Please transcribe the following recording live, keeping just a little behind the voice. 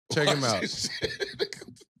Check him out.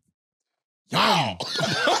 Y'all.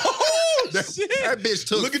 That bitch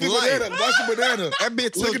took Look at the flight. banana. Watch the banana. That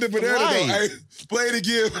bitch took Look at the banana, flight. though. Hey, play it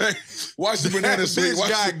again, man. Watch the banana That swing. bitch Watch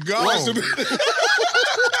got the, gone. Watch the banana.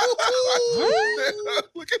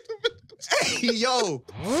 Look at the banana. Hey, yo.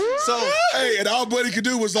 So, Hey, and all Buddy could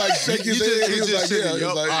do was like shake his head. He was like, yeah. He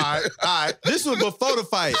was like, all right. This was before the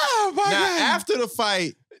fight. Oh, my Now, God. after the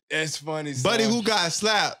fight, That's funny, Buddy son. who got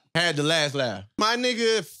slapped had the last laugh. My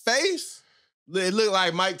nigga face, it looked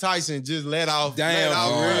like Mike Tyson just let off. Damn,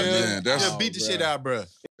 oh, real? man, that's- just beat the Oh, shit bruh. out, bruh.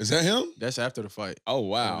 Is that him? That's after the fight. Oh,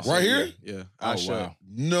 wow. Right here? Yeah. Oh, I'll show wow.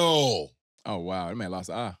 No. Oh, wow. That man lost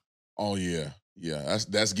an eye. Oh, yeah. Yeah,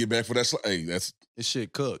 that's get back for that. Hey, that's This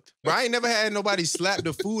shit cooked. But I ain't never had nobody slap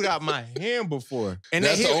the food out my hand before. And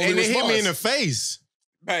That's they the hit, only and they hit me in the response. face.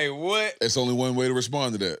 Hey, what? it's only one way to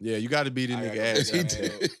respond to that. Yeah, you got to beat the I nigga gotta- ass. He I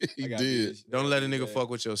did. He I got did. this. Don't let a nigga fuck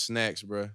with your snacks, bruh.